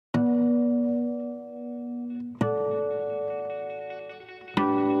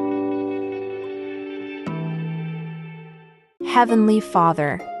Heavenly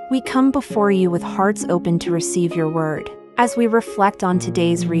Father, we come before you with hearts open to receive your word. As we reflect on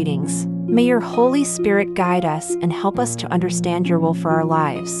today's readings, may your Holy Spirit guide us and help us to understand your will for our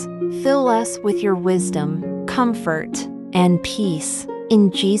lives. Fill us with your wisdom, comfort, and peace.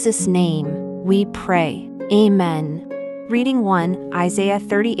 In Jesus' name, we pray. Amen. Reading 1, Isaiah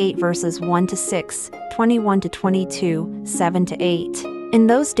 38 verses 1 to 6, 21 to 22, 7 to 8. In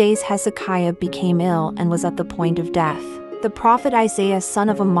those days Hezekiah became ill and was at the point of death. The prophet Isaiah son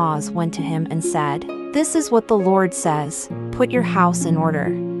of Amoz went to him and said, "This is what the Lord says, put your house in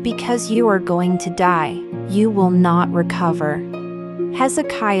order, because you are going to die. You will not recover."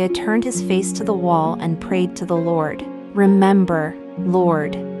 Hezekiah turned his face to the wall and prayed to the Lord. "Remember,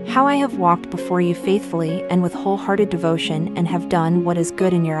 Lord, how I have walked before you faithfully and with wholehearted devotion and have done what is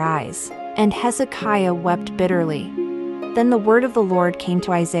good in your eyes." And Hezekiah wept bitterly. Then the word of the Lord came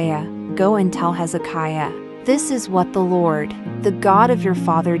to Isaiah, "Go and tell Hezekiah, this is what the Lord, the God of your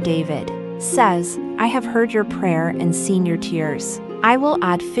father David, says, I have heard your prayer and seen your tears. I will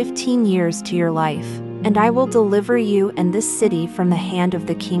add 15 years to your life, and I will deliver you and this city from the hand of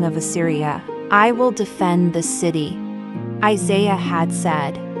the king of Assyria. I will defend this city." Isaiah had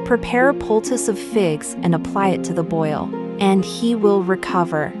said, "Prepare a poultice of figs and apply it to the boil, and he will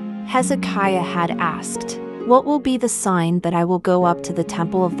recover." Hezekiah had asked, "What will be the sign that I will go up to the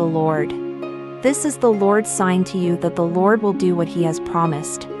temple of the Lord?" "This is the Lord's sign to you that the Lord will do what he has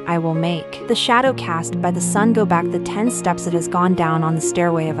promised. I will make the shadow cast by the sun go back the 10 steps it has gone down on the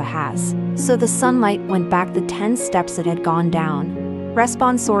stairway of Ahaz." So the sunlight went back the 10 steps it had gone down.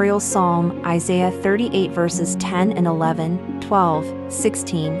 Responsorial Psalm, Isaiah 38 verses 10 and 11, 12,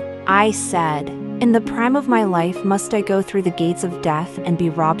 16. I said, "In the prime of my life must I go through the gates of death and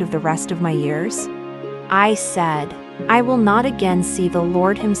be robbed of the rest of my years?" I said, "I will not again see the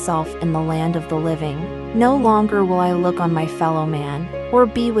Lord himself in the land of the living. No longer will I look on my fellow man, or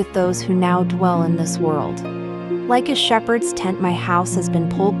be with those who now dwell in this world. Like a shepherd's tent my house has been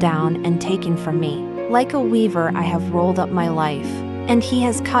pulled down and taken from me. Like a weaver I have rolled up my life, and he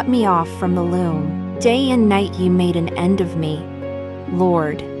has cut me off from the loom. Day and night you made an end of me.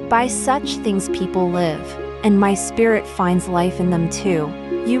 Lord, by such things people live, and my spirit finds life in them too.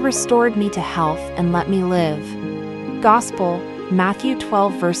 You restored me to health and let me live." Gospel, Matthew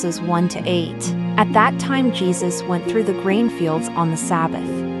 12 verses 1 to 8. At that time Jesus went through the grain fields on the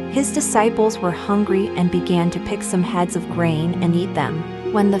Sabbath. His disciples were hungry and began to pick some heads of grain and eat them.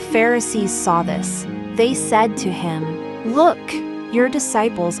 When the Pharisees saw this, they said to him, "Look, your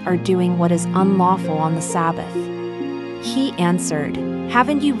disciples are doing what is unlawful on the Sabbath." He answered,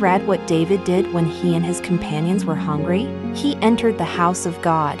 "Haven't you read what David did when he and his companions were hungry? He entered the house of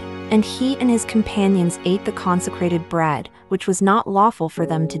God, and he and his companions ate the consecrated bread, which was not lawful for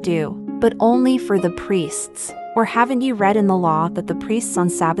them to do, but only for the priests. Or haven't you read in the law that the priests on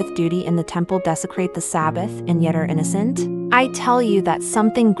Sabbath duty in the temple desecrate the Sabbath and yet are innocent? I tell you that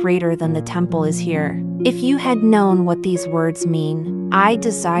something greater than the temple is here. If you had known what these words mean, 'I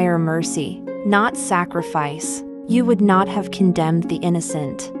desire mercy, not sacrifice,' you would not have condemned the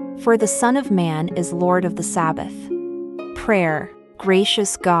innocent. For the Son of Man is Lord of the Sabbath." Prayer.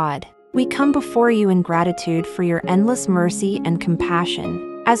 Gracious God, we come before you in gratitude for your endless mercy and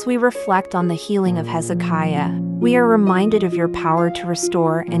compassion. As we reflect on the healing of Hezekiah, we are reminded of your power to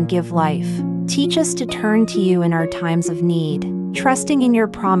restore and give life. Teach us to turn to you in our times of need, trusting in your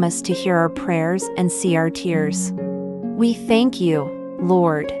promise to hear our prayers and see our tears. We thank you,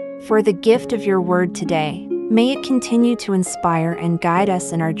 Lord, for the gift of your word today. May it continue to inspire and guide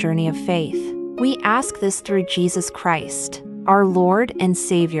us in our journey of faith. We ask this through Jesus Christ, our Lord and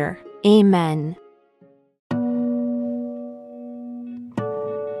Savior. Amen.